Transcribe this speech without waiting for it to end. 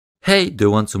Hey, do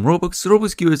you want some Robux?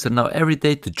 Robux giveaways are now every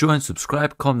day. To join,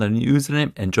 subscribe, comment a new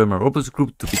username and join my Robux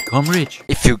group to become rich.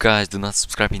 If you guys do not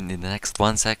subscribe in the next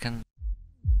 1 second.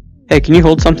 Hey, can you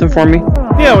hold something for me?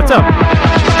 Yeah, what's up?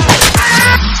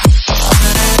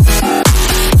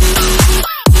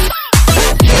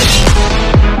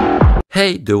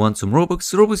 Hey, do you want some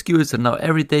Robux? Robux giveaways are now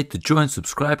every day. To join,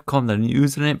 subscribe, comment a new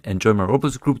username and join my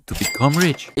Robux group to become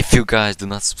rich. If you guys do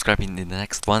not subscribe in the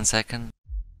next 1 second.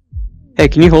 Hey,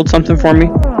 can you hold something for me?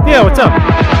 Yeah, what's up?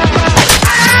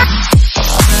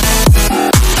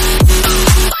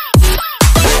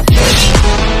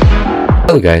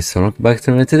 Hello guys, so welcome back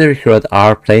to me. Today we're here at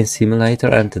RedTrite Simulator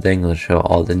and today I'm going to show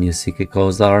all the new secret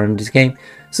codes that are in this game.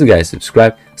 So guys,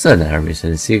 subscribe so never miss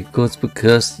any secret codes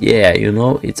because yeah, you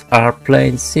know, it's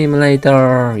RedTrite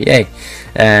Simulator, yay!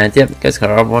 And yeah, guys,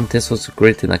 I want this also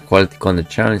great in a quality content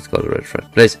channel. It's called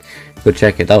RedTritePlays. Go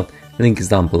check it out. Link is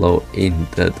down below in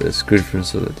the description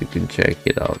so that you can check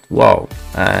it out. Wow!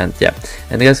 And yeah,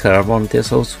 and guys, I want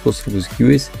this also supposed to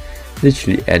use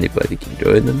literally anybody can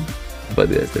join them. But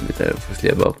yes, let me tell you firstly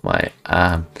about my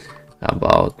app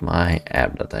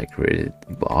that I created.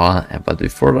 But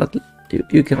before that,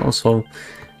 you can also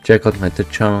check out my Twitch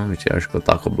channel, which is called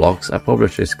TacoBlox. I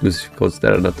publish exclusive codes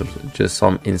there that are just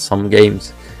in some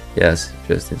games. Yes,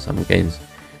 just in some games.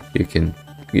 You can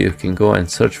go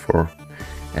and search for,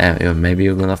 and maybe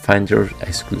you're gonna find your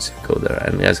exclusive code there.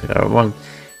 And yes, everyone,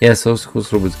 yes, those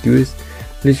codes Roblox giveaways.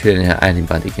 Literally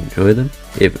anybody can join them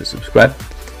if you subscribe.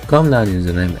 Comment down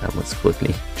username and most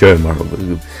quickly join my Roblox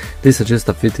group. These are just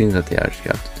a few things that you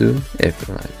actually have to do if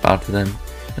you're not part of them,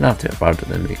 and after you're part of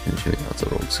them you can join lots of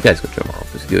Roblox. So guys, go join my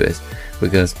Roblox giveaways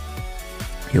because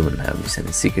you will never miss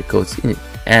any secret codes in it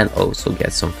and also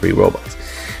get some free Robux.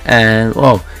 And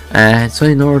wow, so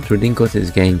in order to redeem codes in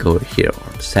this game, go here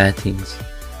on settings.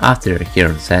 After you're here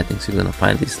on settings, you're gonna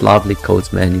find this lovely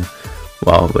codes menu,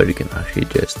 wow, where you can actually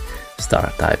just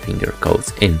start typing your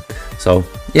codes in. So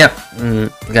yeah,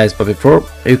 guys, but before,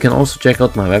 you can also check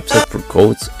out my website for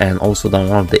codes and also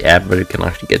download the app where you can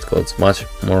actually get codes much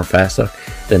more faster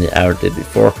than you ever did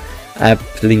before. App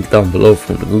link down below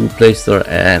from the Google Play Store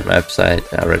and website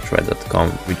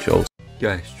RedTrite.com, which also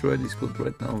Guys, try this code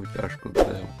right now, which is called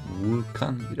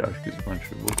Vulcan, which is a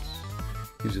bunch of rewards.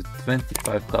 Gives you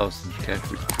 25,000 cash,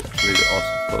 which is a really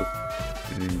awesome code.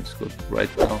 Redeem this code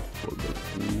right now for the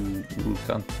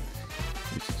Vulcan,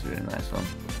 which is a really nice one,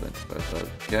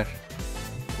 25,000 cash.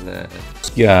 Let's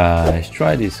guys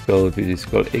try this code, which is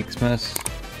called Xmas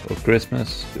or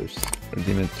Christmas. Just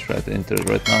redeem it, try to enter it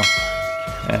right now.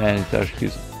 And it actually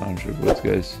gives a bunch of rewards,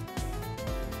 guys.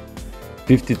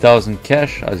 50,000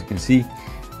 cash, as you can see,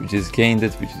 which is gained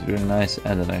it, which is very nice.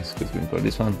 And the next code we call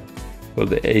this one, called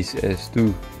the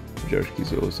ACE2, which actually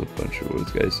gives also a bunch of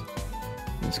rewards, guys.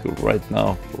 Let's go right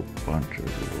now for puncher.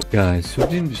 Guys, so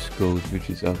in this code, which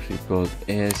is actually called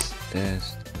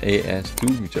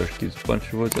AS2, which actually gives a bunch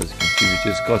of rewards, as you can see, we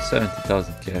just got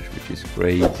 70,000 cash, which is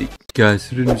crazy. Guys,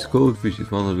 so in this code, which is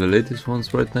one of the latest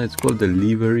ones right now, it's called the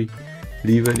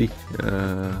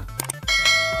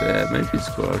maybe it's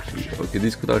called actually, okay,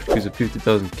 this code actually gives us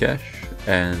 50,000 cash,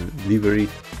 and livery,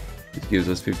 it gives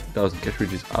us 50,000 cash,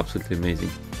 which is absolutely amazing.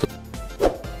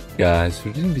 Guys,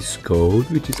 we're doing this code,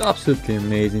 which is absolutely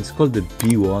amazing. It's called the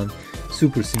B1,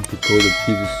 super simple code that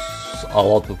gives us a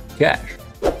lot of cash.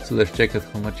 So let's check out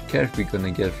how much cash we're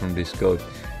gonna get from this code.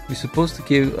 We're supposed to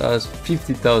give us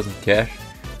 50,000 cash,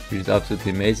 which is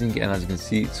absolutely amazing, and as you can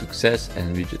see, it's success,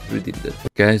 and we just redeemed it.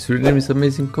 Guys, we're doing this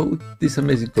amazing code.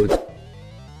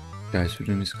 Guys, we're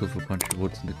doing this code for a bunch of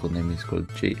rewards, and the code name is called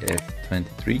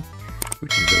JF23,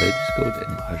 which is the latest code,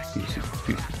 and it actually gives you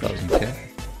 50,000 cash.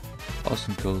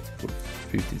 Awesome code for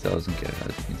 50,000 cash,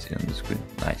 as you can see on the screen.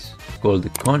 Nice. It's called the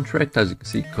contract, as you can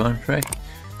see, contract.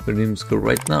 Redeem this code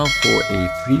right now for a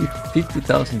free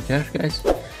 50,000 cash, guys,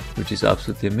 which is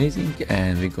absolutely amazing,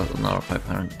 and we got another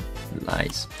 500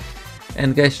 lies.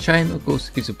 And guys, China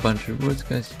also gives a bunch of rewards,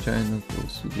 guys. China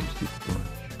also gives you a bunch.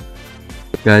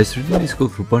 Guys, redeem this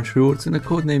code for a bunch of rewards, and the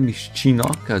code name is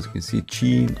𝐂𝐒𝐃, as you can see,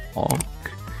 𝐂𝐒𝐃,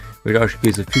 which actually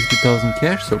gives us 50,000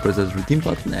 cash. So press that redeem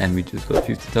button, and we just got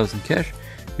 50,000 cash,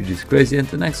 which is crazy. And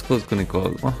the next code is gonna call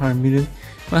 100 million.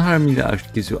 100 million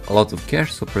actually gives you a lot of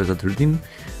cash. So press that redeem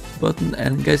button,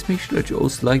 and guys, make sure that you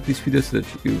also like this video so that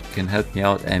you can help me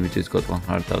out. And we just got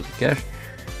 100,000 cash.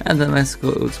 And the next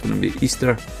code is gonna be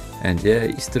Easter, and yeah,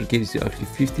 Easter gives you actually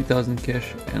 50,000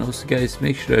 cash. And also, guys,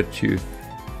 make sure that you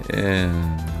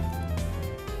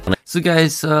so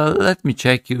guys, let me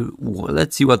check you.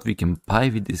 Let's see what we can buy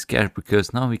with this cash,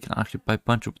 because now we can actually buy a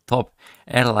bunch of top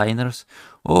airliners.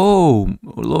 Oh,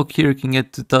 look here, you can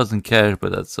get 2,000 cash,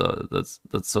 but that's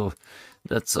so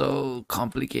That's so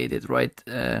complicated, right?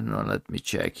 No, let me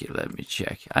check here. Let me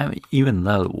check. I'm even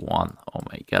level 1. Oh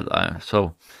my god,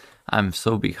 I'm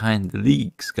so behind the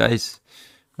leagues, guys.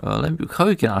 How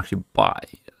you can actually buy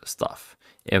stuff?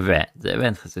 Event. The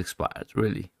event has expired.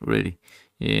 Really, really.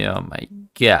 Yeah, oh my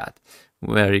god.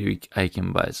 I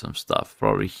can buy some stuff?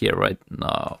 Probably here, right?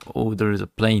 No. Oh, there is a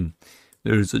plane.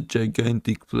 There is a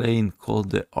gigantic plane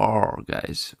called the R,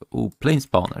 guys. Oh, plane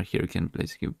spawner. Here you can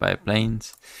basically buy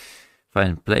planes.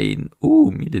 Find plane.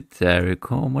 Oh, military.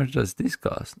 How much does this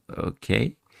cost?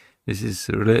 Okay. This is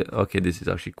really okay. This is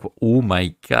actually cool. Oh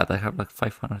my god, I have like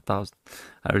 500,000.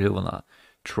 I really wanna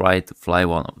try to fly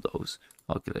one of those.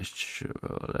 Okay,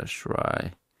 let's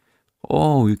try.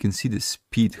 Oh, you can see the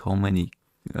speed. How many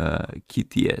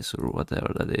𝐿𝐾𝐄𝐒 or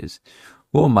whatever that is.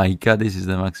 Oh my god, this is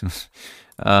the maximum.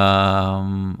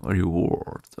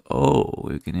 Reward. Oh,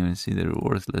 you can even see the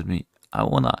rewards. I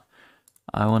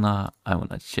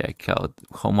wanna check out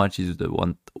how much is the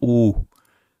one. Oh,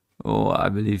 I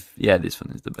believe, yeah, this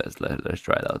one is the best. Let's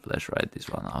try it out. Let's try this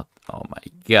one out. Oh my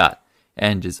god.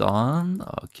 Engines on.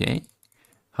 Okay.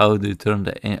 How do you turn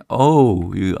the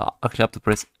oh, you actually have to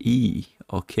press E.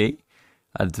 Okay.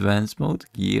 Advanced mode,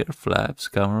 gear, flaps,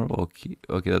 camera. Okay,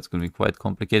 that's gonna be quite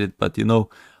complicated, but you know,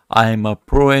 I'm a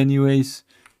pro anyways.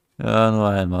 No,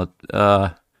 I'm not.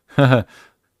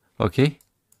 Okay.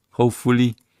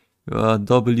 Hopefully,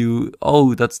 W.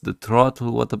 Oh, that's the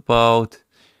throttle. What about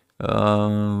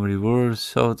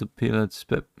reverse autopilot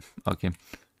step? Okay.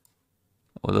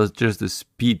 Oh, that's just the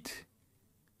speed.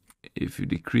 If you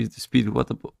decrease the speed, what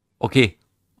about? Okay.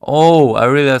 Oh, I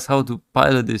realized how to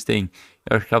pilot this thing.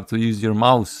 You have to use your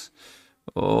mouse.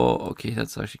 Oh, okay,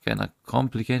 that's actually kind of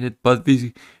complicated, but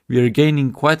we are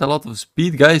gaining quite a lot of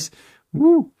speed, guys.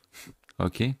 Woo!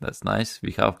 Okay, that's nice.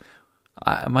 We have.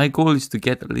 My goal is to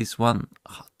get at least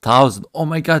 1,000. Oh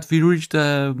my god, we reached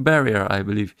the barrier, I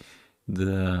believe.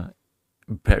 The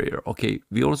barrier. Okay,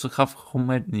 we also have how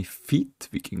many feet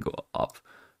we can go up,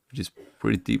 which is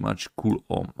pretty much cool.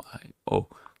 Oh my. Oh,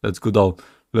 let's go down.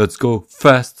 Let's go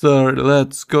faster.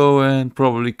 Let's go and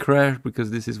probably crash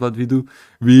because this is what we do.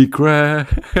 We crash.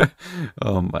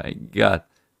 Oh my god.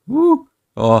 Woo.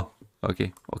 Oh,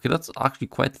 okay. Okay, that's actually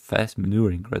quite fast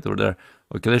maneuvering right over there.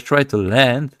 Okay, let's try to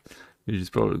land, which is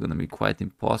probably going to be quite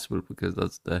impossible because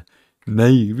that's the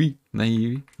Navy.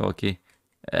 Okay.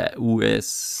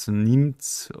 US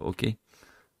NIMS. Okay.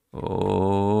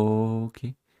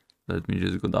 Okay. Let me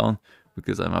just go down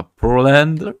because I'm a pro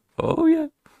lander. Oh yeah.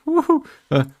 No.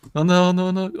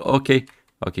 Okay,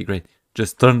 great.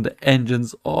 Just turn the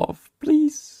engines off,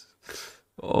 please.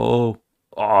 Oh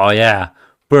yeah,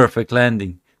 perfect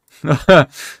landing.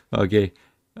 Okay.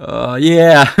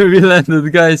 Yeah, we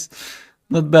landed, guys.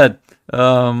 Not bad.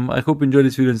 I hope you enjoyed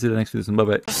this video and see you in the next video.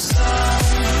 Bye bye.